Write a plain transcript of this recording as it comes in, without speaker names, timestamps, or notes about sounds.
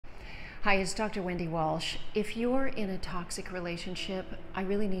Hi, it's Dr. Wendy Walsh. If you're in a toxic relationship, I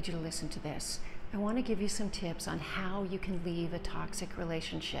really need you to listen to this. I want to give you some tips on how you can leave a toxic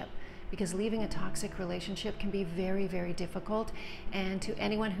relationship, because leaving a toxic relationship can be very, very difficult. And to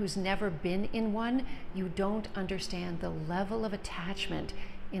anyone who's never been in one, you don't understand the level of attachment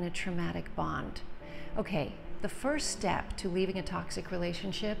in a traumatic bond. Okay, the first step to leaving a toxic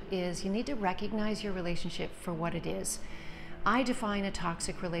relationship is you need to recognize your relationship for what it is. I define a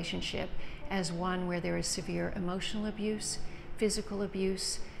toxic relationship as one where there is severe emotional abuse, physical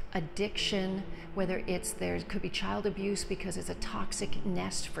abuse, addiction, whether there could be child abuse because it's a toxic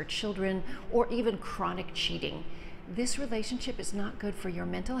nest for children, or even chronic cheating. This relationship is not good for your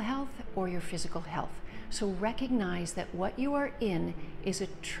mental health or your physical health. So recognize that what you are in is a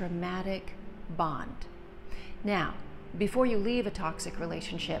traumatic bond. Now, before you leave a toxic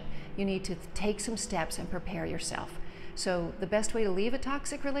relationship, you need to take some steps and prepare yourself. So the best way to leave a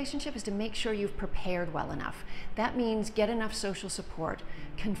toxic relationship is to make sure you've prepared well enough. That means get enough social support,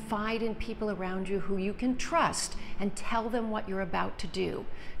 confide in people around you who you can trust, and tell them what you're about to do.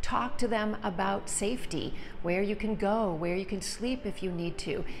 Talk to them about safety, where you can go, where you can sleep if you need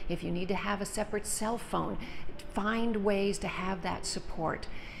to have a separate cell phone. Find ways to have that support.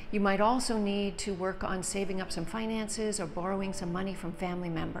 You might also need to work on saving up some finances or borrowing some money from family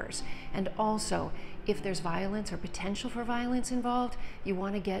members. And also, if there's violence or potential for violence involved, you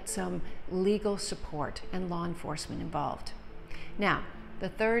want to get some legal support and law enforcement involved. Now, the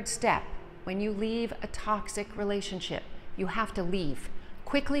third step, when you leave a toxic relationship, you have to leave.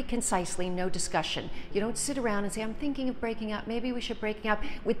 Quickly, concisely, no discussion. You don't sit around and say, I'm thinking of breaking up, maybe we should break up,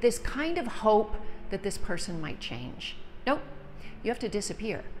 with this kind of hope that this person might change. Nope, you have to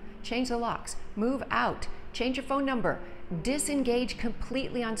disappear. Change the locks, move out, change your phone number, disengage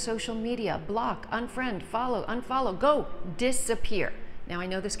completely on social media, block, unfriend, follow, unfollow, go, disappear. Now, I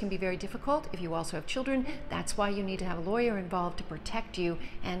know this can be very difficult if you also have children. That's why you need to have a lawyer involved to protect you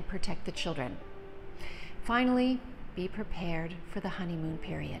and protect the children. Finally, be prepared for the honeymoon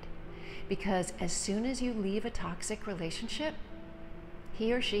period, because as soon as you leave a toxic relationship,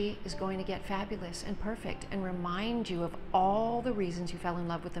 he or she is going to get fabulous and perfect and remind you of all the reasons you fell in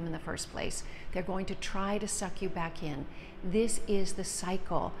love with them in the first place. They're going to try to suck you back in. This is the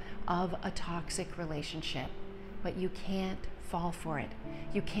cycle of a toxic relationship, but you can't fall for it.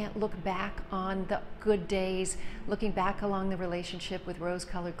 You can't look back on the good days, looking back along the relationship with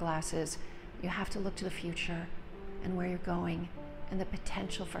rose-colored glasses. You have to look to the future and where you're going and the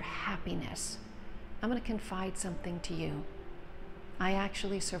potential for happiness. I'm going to confide something to you. I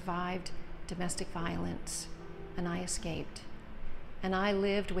actually survived domestic violence, and I escaped. And I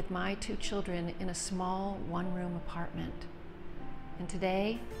lived with my 2 children in a small one-room apartment. And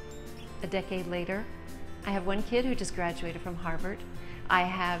today, a decade later, I have 1 kid who just graduated from Harvard. I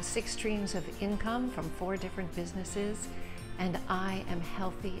have 6 streams of income from 4 different businesses, and I am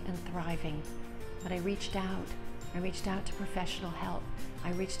healthy and thriving. But I reached out. I reached out to professional help.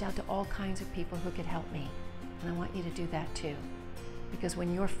 I reached out to all kinds of people who could help me. And I want you to do that too. Because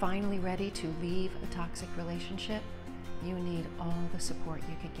when you're finally ready to leave a toxic relationship, you need all the support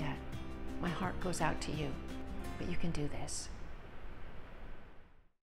you could get. My heart goes out to you, but you can do this.